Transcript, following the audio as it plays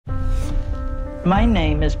My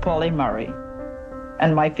name is Pauli Murray,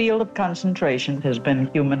 and my field of concentration has been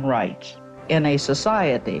human rights. In a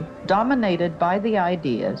society dominated by the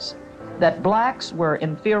ideas that blacks were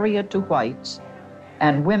inferior to whites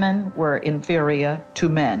and women were inferior to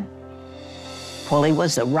men. Pauli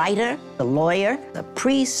was the writer, the lawyer, the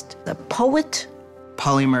priest, the poet.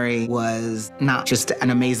 Pauli Murray was not just an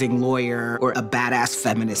amazing lawyer or a badass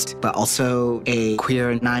feminist, but also a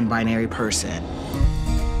queer, non-binary person.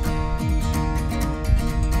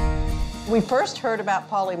 We first heard about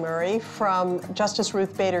Pauli Murray from Justice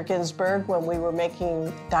Ruth Bader Ginsburg when we were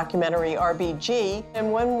making documentary RBG.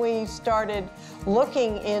 And when we started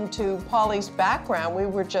looking into Pauli's background, we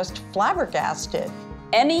were just flabbergasted.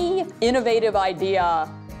 Any innovative idea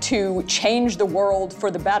to change the world for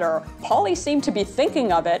the better, Pauli seemed to be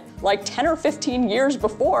thinking of it like 10 or 15 years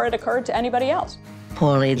before it occurred to anybody else.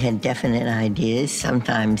 Pauli had definite ideas,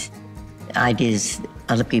 sometimes ideas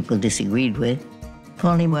other people disagreed with.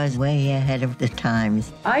 Pauli was way ahead of the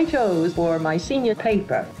times. I chose for my senior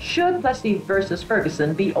paper, should Plessy versus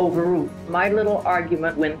Ferguson be overruled? My little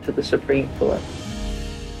argument went to the Supreme Court.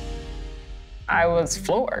 I was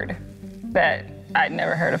floored that I'd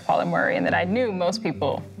never heard of Pauli Murray and that I knew most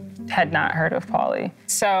people had not heard of Pauli.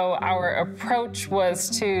 So our approach was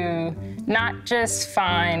to not just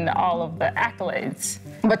find all of the accolades,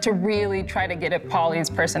 but to really try to get at Pauli's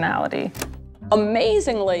personality.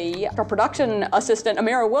 Amazingly, our production assistant,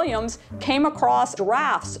 Amira Williams, came across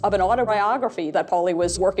drafts of an autobiography that Pauli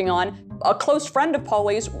was working on. A close friend of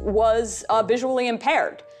Pauli's was visually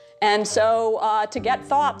impaired. And so to get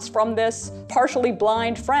thoughts from this partially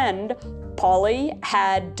blind friend, Pauli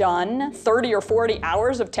had done 30 or 40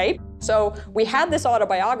 hours of tape. So we had this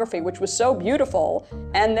autobiography, which was so beautiful,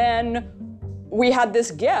 and then we had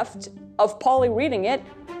this gift of Pauli reading it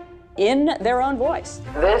in their own voice.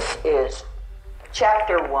 This is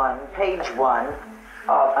Chapter 1, page 1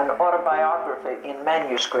 of an autobiography in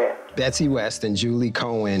manuscript. Betsy West and Julie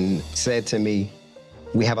Cohen said to me,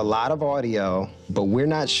 "We have a lot of audio, but we're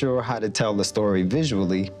not sure how to tell the story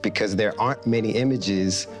visually because there aren't many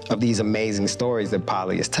images of these amazing stories that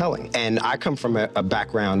Pauli is telling." And I come from a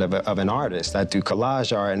background of an artist. I do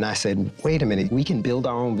collage art, and I said, wait a minute, we can build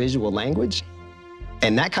our own visual language?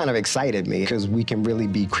 And that kind of excited me because we can really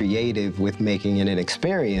be creative with making it an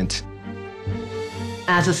experience.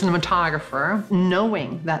 As a cinematographer,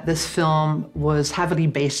 knowing that this film was heavily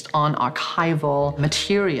based on archival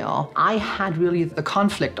material, I had really the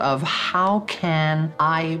conflict of how can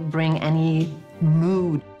I bring any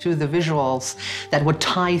mood to the visuals that would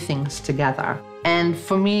tie things together. And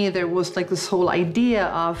for me, there was like this whole idea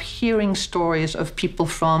of hearing stories of people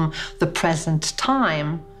from the present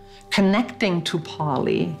time connecting to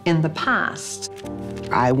Pauli in the past.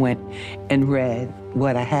 I went and read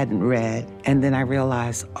what I hadn't read, and then I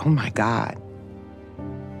realized, oh my God.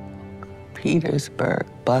 Petersburg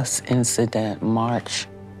bus incident, March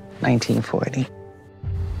 1940.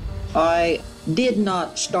 I did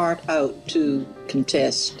not start out to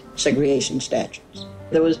contest segregation statutes.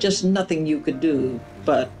 There was just nothing you could do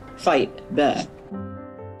but fight back.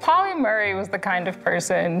 Pauli Murray was the kind of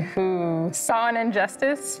person who saw an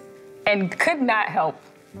injustice and could not help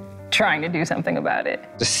trying to do something about it.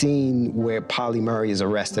 The scene where Pauli Murray is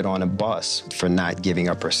arrested on a bus for not giving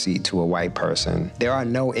up her seat to a white person, there are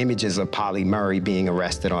no images of Pauli Murray being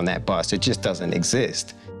arrested on that bus. It just doesn't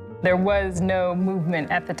exist. There was no movement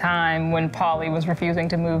at the time when Pauli was refusing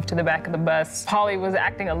to move to the back of the bus. Pauli was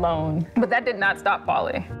acting alone, but that did not stop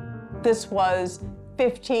Pauli. This was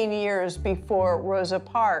 15 years before Rosa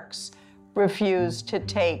Parks refused to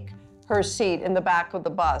take her seat in the back of the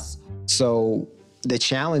bus. So the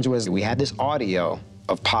challenge was we had this audio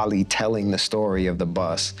of Pauli telling the story of the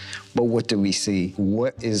bus, but what do we see?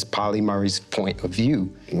 What is Pauli Murray's point of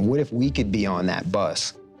view? And what if we could be on that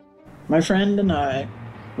bus? My friend and I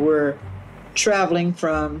were traveling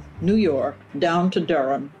from New York down to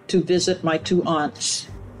Durham to visit my two aunts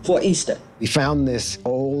for Easter. We found this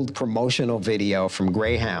old promotional video from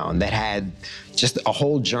Greyhound that had just a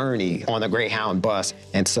whole journey on a Greyhound bus.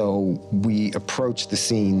 And so we approached the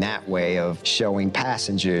scene that way of showing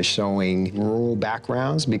passengers, showing rural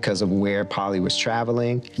backgrounds because of where Pauli was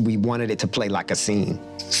traveling. We wanted it to play like a scene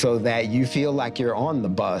so that you feel like you're on the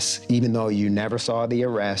bus, even though you never saw the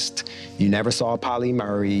arrest, you never saw Pauli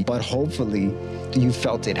Murray, but hopefully you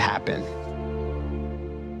felt it happen.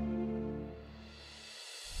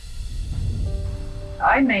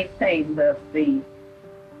 I maintain that the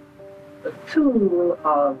tool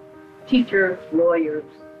of teachers, lawyers,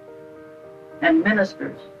 and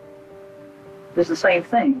ministers is the same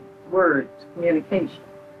thing, words, communication.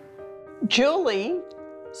 Julie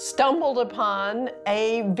stumbled upon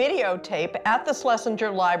a videotape at the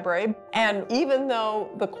Schlesinger Library, and even though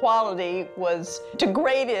the quality was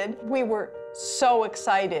degraded, we were so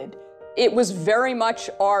excited. It was very much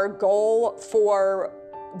our goal for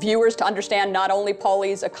viewers to understand not only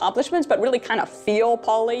Pauli's accomplishments, but really kind of feel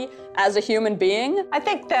Pauli as a human being. I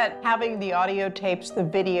think that having the audio tapes, the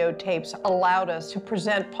videotapes, allowed us to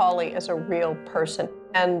present Pauli as a real person.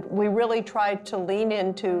 And we really tried to lean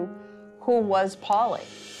into who was Pauli.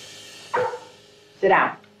 Sit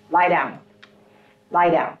down. Lie down. Lie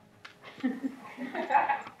down.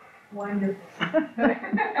 Wonderful.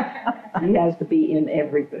 He has to be in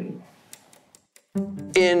everything.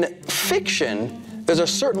 In fiction, there's a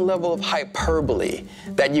certain level of hyperbole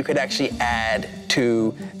that you could actually add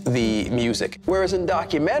to the music. Whereas in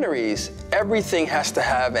documentaries, everything has to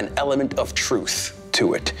have an element of truth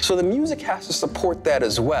to it. So the music has to support that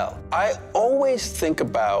as well. I always think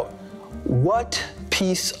about what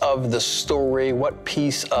piece of the story, what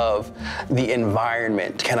piece of the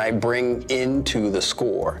environment can I bring into the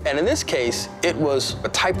score? And in this case, it was a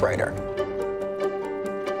typewriter.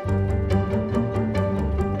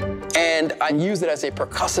 And I used it as a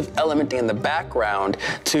percussive element in the background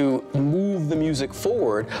to move the music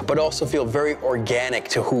forward, but also feel very organic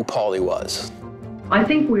to who Pauli was. I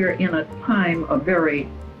think we're in a time of very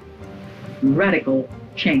radical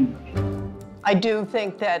change. I do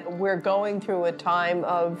think that we're going through a time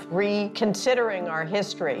of reconsidering our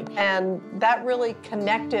history, and that really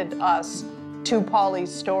connected us to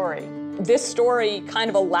Pauli's story. This story kind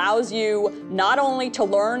of allows you not only to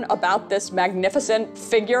learn about this magnificent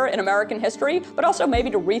figure in American history, but also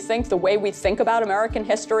maybe to rethink the way we think about American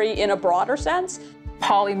history in a broader sense.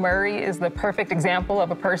 Pauli Murray is the perfect example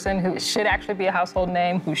of a person who should actually be a household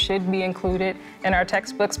name, who should be included in our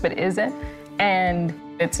textbooks, but isn't. And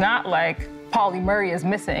it's not like Pauli Murray is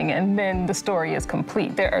missing and then the story is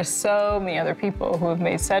complete. There are so many other people who have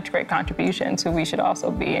made such great contributions who we should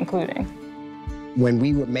also be including. When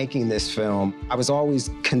we were making this film, I was always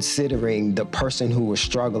considering the person who was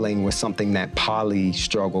struggling with something that Pauli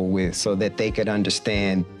struggled with so that they could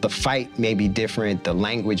understand the fight may be different, the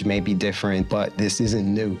language may be different, but this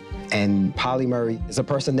isn't new. And Pauli Murray is a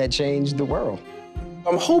person that changed the world.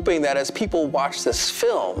 I'm hoping that as people watch this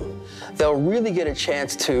film, they'll really get a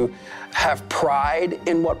chance to have pride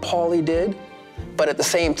in what Pauli did, but at the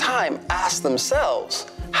same time ask themselves,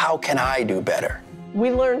 how can I do better? We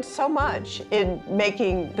learned so much in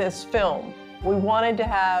making this film. We wanted to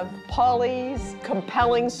have Pauli's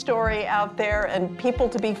compelling story out there and people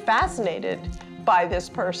to be fascinated by this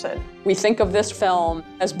person. We think of this film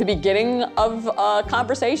as the beginning of a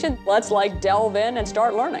conversation. Let's delve in and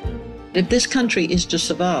start learning. If this country is to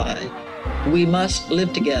survive, we must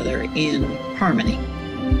live together in harmony.